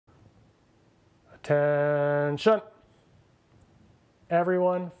Attention!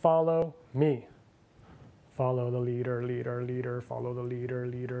 Everyone follow me. Follow the leader, leader, leader, follow the leader,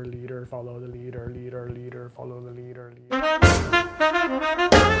 leader, leader, follow the leader, leader, leader, follow the leader, leader.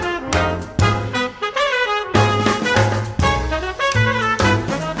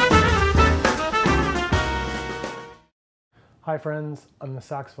 Hi friends, I'm the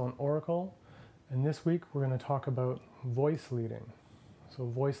Saxophone Oracle, and this week we're going to talk about voice leading. So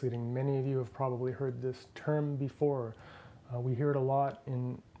voice leading, many of you have probably heard this term before. We hear it a lot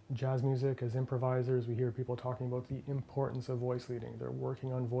in jazz music as improvisers. We hear people talking about the importance of voice leading. They're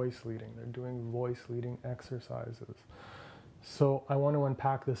working on voice leading. They're doing voice leading exercises. So I want to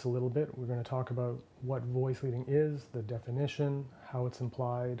unpack this a little bit. We're going to talk about what voice leading is, the definition, how it's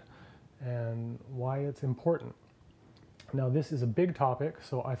implied, and why it's important. Now this is a big topic,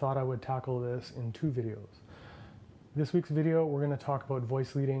 so I thought I would tackle this in two videos. This week's video, we're going to talk about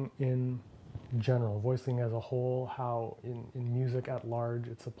voice leading in general, voice leading as a whole, how in music at large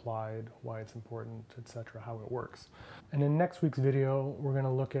it's applied, why it's important, etc., how it works. And in next week's video, we're going to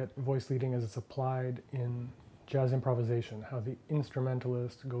look at voice leading as it's applied in jazz improvisation, how the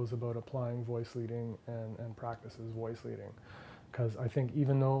instrumentalist goes about applying voice leading and practices voice leading. Because I think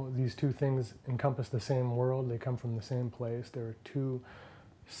even though these two things encompass the same world, they come from the same place, there are two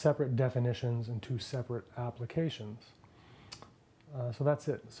separate definitions and two separate applications. So that's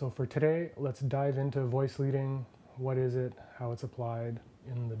it. So for today, let's dive into voice leading. What is it? How it's applied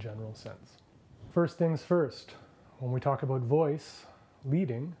in the general sense. First things first, when we talk about voice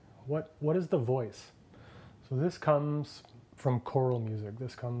leading, what is the voice? So this comes from choral music.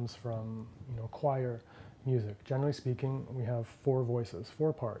 This comes from choir music. Generally speaking, we have four voices,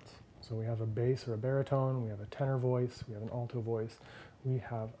 four parts. So we have a bass or a baritone, we have a tenor voice, we have an alto voice, we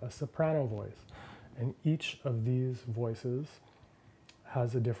have a soprano voice. And each of these voices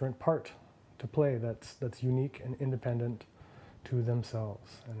has a different part to play that's unique and independent to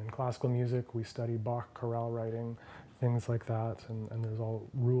themselves. And in classical music, we study Bach chorale writing, things like that, and there's all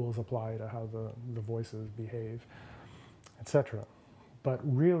rules apply to how the voices behave, etc. But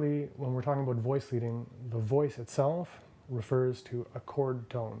really, when we're talking about voice leading, the voice itself refers to a chord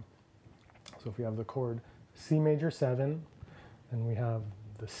tone. So if we have the chord C major 7, and we have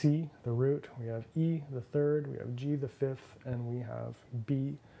the C, the root, we have E, the third, we have G, the fifth, and we have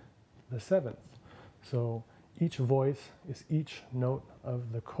B, the seventh. So each voice is each note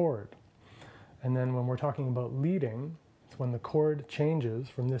of the chord. And then when we're talking about leading, it's when the chord changes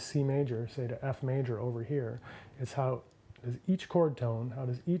from this C major, say, to F major over here. It's how does each chord tone, how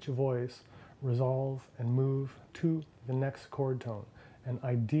does each voice resolve and move to the next chord tone. And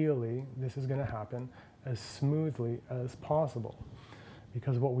ideally, this is going to happen as smoothly as possible.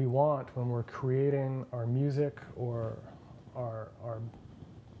 Because what we want when we're creating our music or our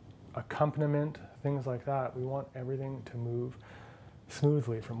accompaniment, things like that, we want everything to move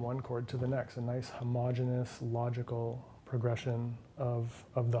smoothly from one chord to the next, a nice homogeneous, logical progression of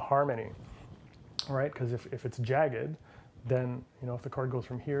the harmony, right? Because if it's jagged, then, if the chord goes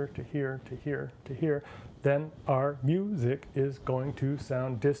from here to here to here to here, then our music is going to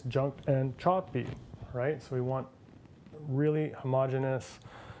sound disjunct and choppy, right? So we want really homogeneous,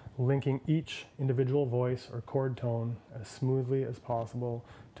 linking each individual voice or chord tone as smoothly as possible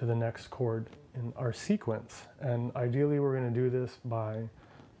to the next chord in our sequence. And ideally, we're going to do this by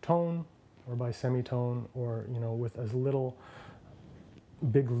tone or by semitone or, with as little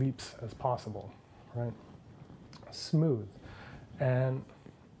big leaps as possible, right? Smooth. And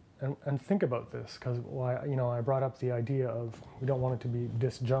think about this, because I brought up the idea of we don't want it to be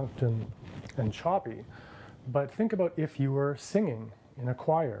disjunct and choppy, but think about if you were singing in a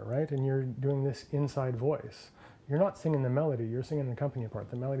choir, right, and you're doing this inside voice. You're not singing the melody, you're singing the accompaniment part.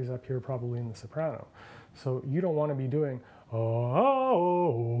 The melody's up here probably in the soprano. So you don't want to be doing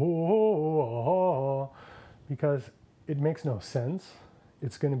because it makes no sense.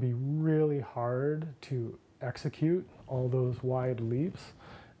 It's going to be really hard to execute all those wide leaps,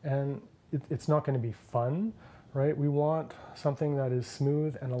 and it's not going to be fun, right? We want something that is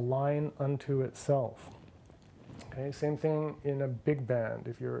smooth and a line unto itself. Okay, same thing in a big band.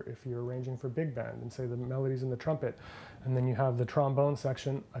 If you're arranging for big band and say the melody's in the trumpet, and then you have the trombone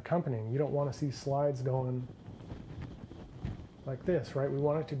section accompanying, you don't want to see slides going like this, right? We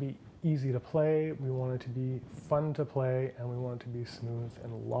want it to be easy to play, we want it to be fun to play, and we want it to be smooth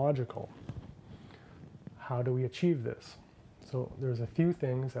and logical. How do we achieve this? So there's a few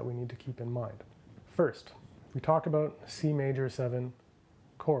things that we need to keep in mind. First, we talk about C major 7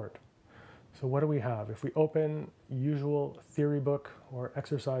 chord. So what do we have? If we open usual theory book or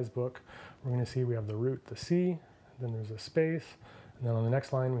exercise book, we're going to see we have the root, the C, then there's a space, And then on the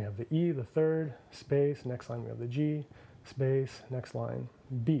next line we have the E, the third, space, next line we have the G, space, next line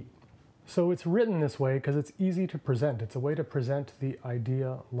B. So it's written this way because it's easy to present. It's a way to present the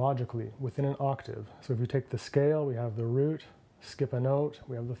idea logically within an octave. So if you take the scale, we have the root, skip a note,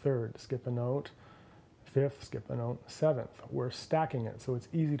 we have the third, skip a note, fifth, skip a note, seventh. We're stacking it, so it's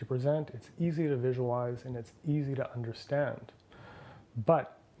easy to present, it's easy to visualize, and it's easy to understand.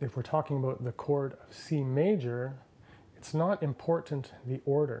 But if we're talking about the chord of C major, it's not important the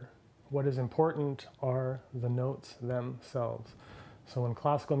order. What is important are the notes themselves. So in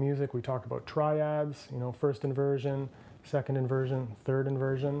classical music, we talk about triads, first inversion, second inversion, third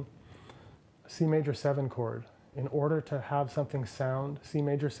inversion. C major 7 chord. In order to have something sound C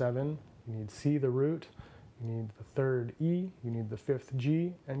major 7, you need C, the root, you need the third E, you need the fifth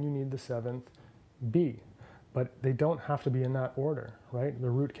G, and you need the seventh B. But they don't have to be in that order, right? The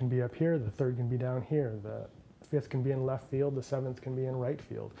root can be up here, the third can be down here, the fifth can be in left field, the seventh can be in right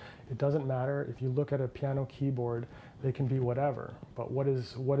field. It doesn't matter. If you look at a piano keyboard, they can be whatever. But what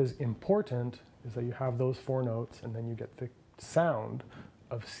is important is that you have those 4 notes and then you get the sound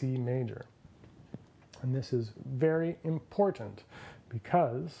of C major. And this is very important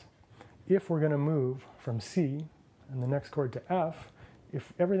because if we're going to move from C and the next chord to F,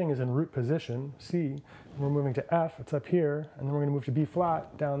 if everything is in root position, C, and we're moving to F, it's up here, and then we're going to move to B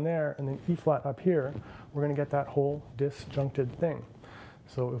flat down there, and then E flat up here, we're going to get that whole disjuncted thing.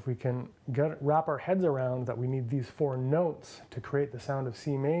 So if we can wrap our heads around that we need these 4 notes to create the sound of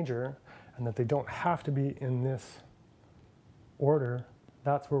C major, and that they don't have to be in this order,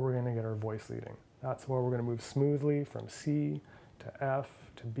 that's where we're going to get our voice leading. That's where we're going to move smoothly from C to F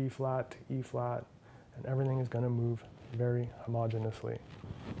to B flat to E flat, and everything is going to move very homogeneously.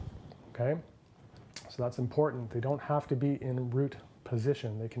 Okay? So that's important. They don't have to be in root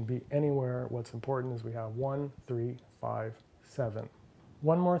position. They can be anywhere. What's important is we have 1, 3, 5, 7.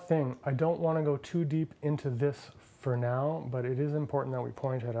 One more thing. I don't want to go too deep into this for now, but it is important that we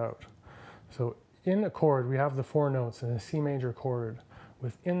point it out. So in a chord, we have the 4 notes in a C major chord.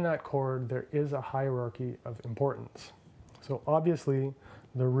 Within that chord, there is a hierarchy of importance. So obviously,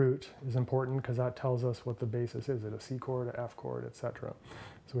 the root is important because that tells us what the basis is. Is it a C chord, an F chord, etc.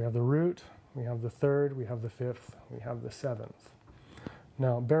 So we have the root, we have the third, we have the fifth, we have the seventh.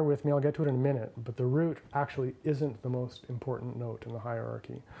 Now, bear with me, I'll get to it in a minute, but the root actually isn't the most important note in the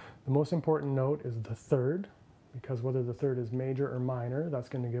hierarchy. The most important note is the third, because whether the third is major or minor, that's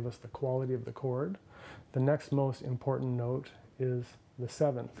going to give us the quality of the chord. The next most important note is the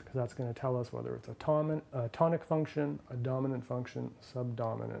seventh, because that's going to tell us whether it's a tonic function, a dominant function,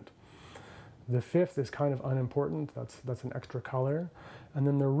 subdominant. The fifth is kind of unimportant, that's an extra color. And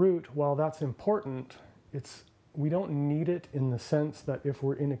then the root, while that's important, we don't need it in the sense that if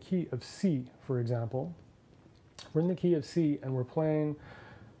we're in a key of C, for example, if we're in the key of C and we're playing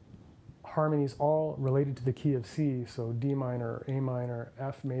harmonies all related to the key of C, so D minor, A minor,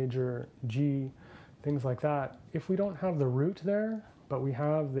 F major, G, things like that, if we don't have the root there, but we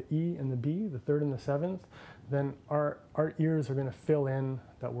have the E and the B, the third and the seventh, then our ears are going to fill in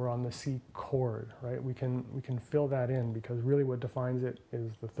that we're on the C chord, right? We can fill that in because really what defines it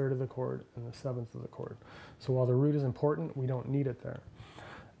is the third of the chord and the seventh of the chord. So while the root is important, we don't need it there.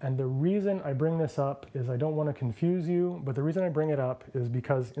 And the reason I bring this up is I don't want to confuse you, but the reason I bring it up is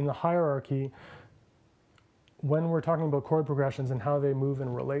because in the hierarchy, when we're talking about chord progressions and how they move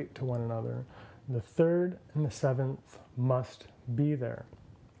and relate to one another, the third and the seventh must be there.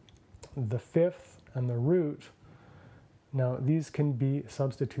 The fifth and the root, now these can be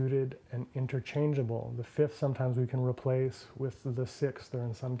substituted and interchangeable. The fifth sometimes we can replace with the sixth, or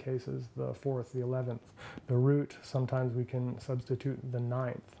in some cases the fourth, the 11th. The root sometimes we can substitute the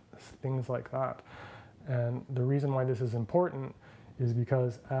ninth, things like that. And the reason why this is important is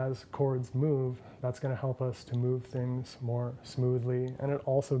because as chords move, that's going to help us to move things more smoothly, and it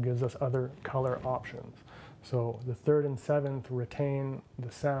also gives us other color options. So the third and seventh retain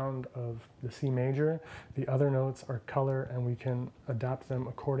the sound of the C major. The other notes are color, and we can adapt them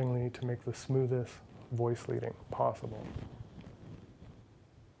accordingly to make the smoothest voice leading possible.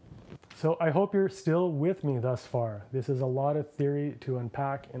 So I hope you're still with me thus far. This is a lot of theory to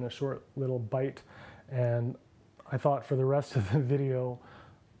unpack in a short little bite, and I thought for the rest of the video,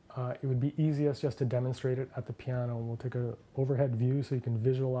 it would be easiest just to demonstrate it at the piano. We'll take an overhead view so you can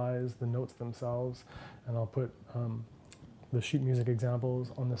visualize the notes themselves, and I'll put the sheet music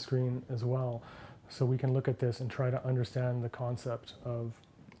examples on the screen as well, so we can look at this and try to understand the concept of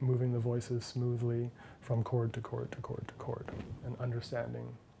moving the voices smoothly from chord to chord to chord to chord, and understanding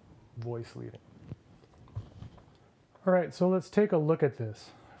voice leading. All right, so let's take a look at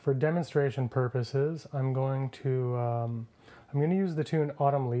this. For demonstration purposes, I'm going to I'm going to use the tune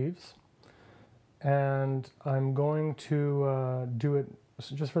Autumn Leaves, and I'm going to do it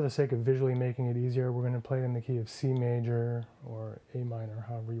just for the sake of visually making it easier. We're going to play it in the key of C major or A minor,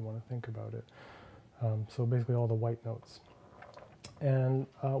 however you want to think about it. So basically all the white notes. And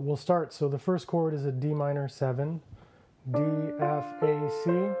we'll start. So the first chord is a D minor 7, D, F, A, C.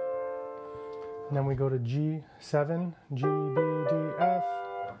 And then we go to G7, G, B, D, F,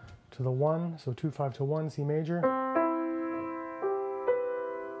 to the 1, so 2, 5 to 1, C major,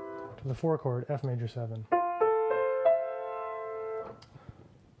 to the 4 chord, F major 7.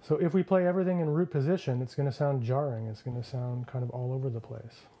 So if we play everything in root position, it's going to sound jarring. It's going to sound kind of all over the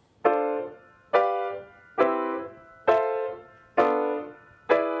place.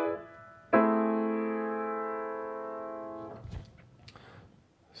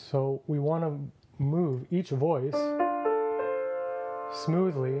 So we want to move each voice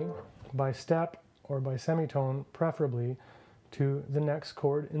smoothly by step or by semitone, preferably, to the next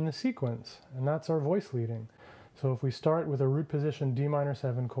chord in the sequence. And that's our voice leading. So if we start with a root position D minor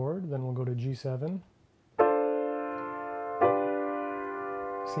 7 chord, then we'll go to G7,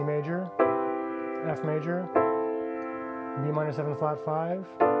 C major, F major, B minor 7 flat 5,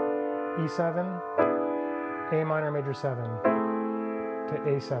 E7, A minor major 7, to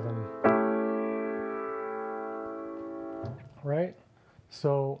A7. Right?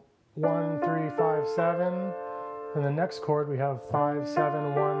 So 1, 3, 5, 7. Then the next chord we have 5,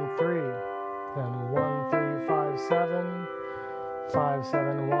 7, 1, 3. Then 1, 3, 5, 7. 5,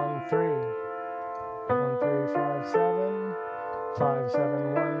 7, 1, 3. 1, 3, 5, 7. 5,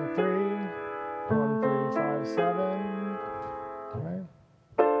 7, 1, 3. 1, 3, 5, 7. Right?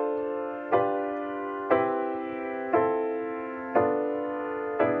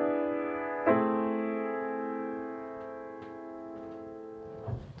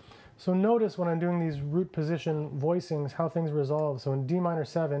 So notice when I'm doing these root position voicings, how things resolve. So in D minor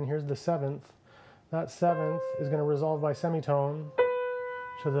 7, here's the 7th. That 7th is going to resolve by semitone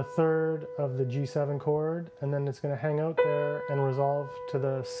to the 3rd of the G7 chord, and then it's going to hang out there and resolve to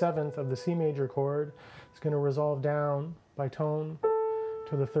the 7th of the C major chord. It's going to resolve down by tone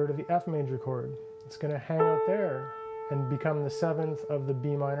to the 3rd of the F major chord. It's going to hang out there and become the 7th of the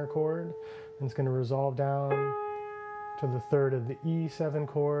B minor chord, and it's going to resolve down to the 3rd of the E7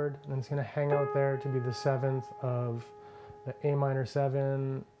 chord, and it's going to hang out there to be the 7th of the A minor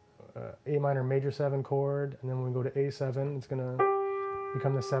 7, A minor major 7 chord, and then when we go to A7, it's going to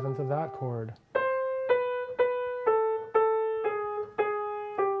become the 7th of that chord.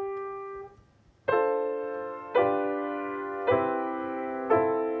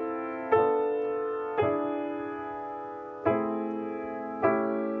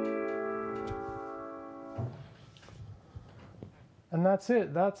 And that's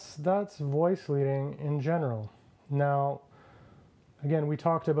it. That's voice leading in general. Now, again, we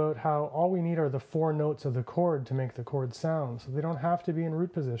talked about how all we need are the 4 notes of the chord to make the chord sound, so they don't have to be in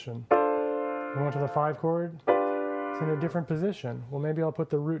root position. We went to the 5 chord, it's in a different position. Well, maybe I'll put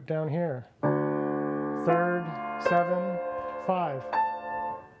the root down here. 3rd, 7, 5.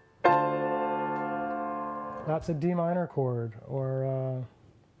 That's a D minor chord, or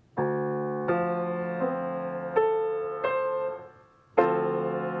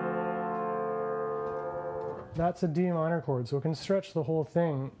that's a D minor chord, so it can stretch the whole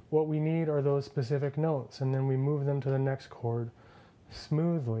thing. What we need are those specific notes, and then we move them to the next chord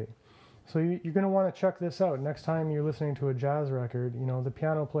smoothly. So you're going to want to check this out. Next time you're listening to a jazz record, you know, the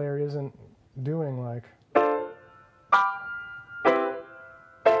piano player isn't doing like...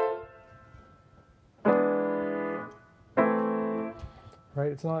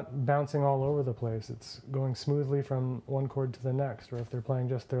 Right? It's not bouncing all over the place. It's going smoothly from one chord to the next, or if they're playing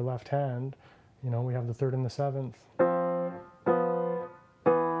just their left hand, you know, we have the 3rd and the 7th.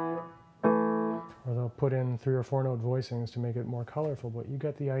 Or they'll put in 3 or 4 note voicings to make it more colorful, but you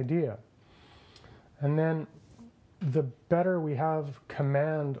get the idea. And then the better we have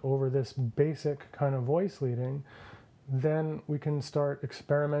command over this basic kind of voice leading, then we can start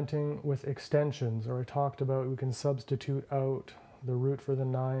experimenting with extensions. Or I talked about we can substitute out the root for the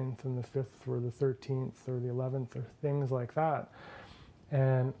 9th and the 5th for the 13th or the 11th or things like that.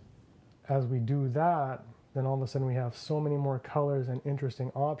 And as we do that, then all of a sudden we have so many more colors and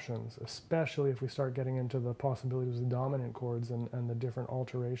interesting options, especially if we start getting into the possibilities of dominant chords and the different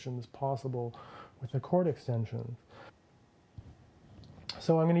alterations possible with the chord extensions.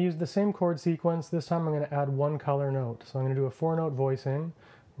 So I'm going to use the same chord sequence. This time I'm going to add 1 color note. So I'm going to do a 4-note voicing.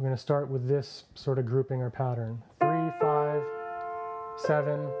 We're going to start with this sort of grouping or pattern. 3, 5,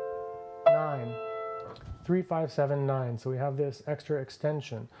 7, 9. 3, 5, 7, 9. So we have this extra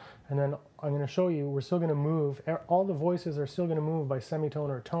extension. And then I'm going to show you, we're still going to move, all the voices are still going to move by semitone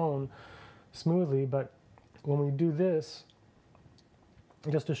or tone smoothly, but when we do this,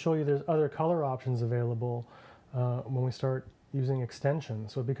 just to show you there's other color options available when we start using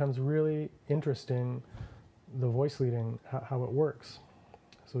extensions. So it becomes really interesting, the voice leading, how it works.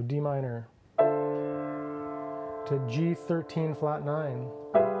 So D minor to G13 flat 9,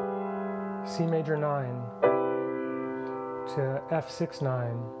 C major 9 to F6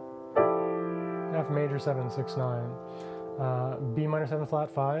 9, F major 7 6 9, B minor 7 flat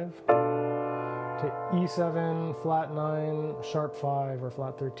 5 to E7 flat 9 sharp 5 or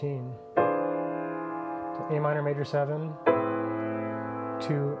flat 13, to A minor major 7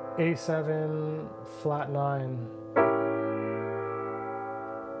 to A7 flat 9,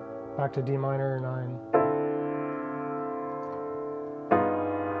 back to D minor 9.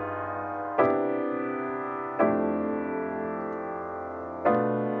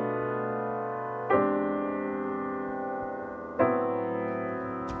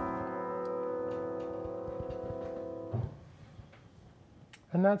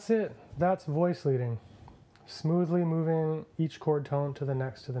 And that's it. That's voice leading. Smoothly moving each chord tone to the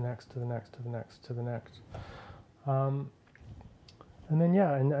next, to the next, to the next, to the next, to the next. And then,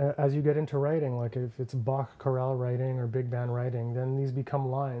 yeah, and as you get into writing, like if it's Bach chorale writing or big band writing, then these become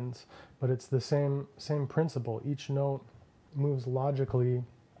lines, but it's the same principle. Each note moves logically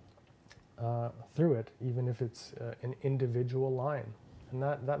through it, even if it's an individual line. And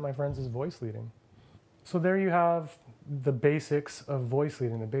that, my friends, is voice leading. So there you have the basics of voice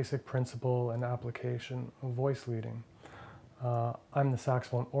leading, the basic principle and application of voice leading. I'm the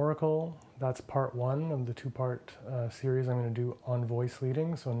Saxophone Oracle. That's part 1 of the 2-part series I'm going to do on voice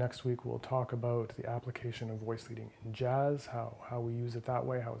leading. So next week we'll talk about the application of voice leading in jazz, how we use it that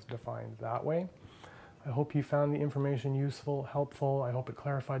way, how it's defined that way. I hope you found the information useful, helpful. I hope it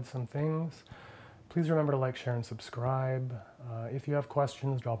clarified some things. Please remember to like, share, and subscribe. If you have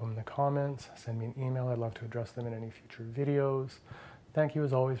questions, drop them in the comments. Send me an email. I'd love to address them in any future videos. Thank you,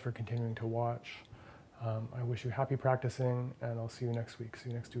 as always, for continuing to watch. I wish you happy practicing, and I'll see you next week. See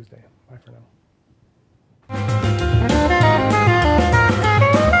you next Tuesday. Bye for now.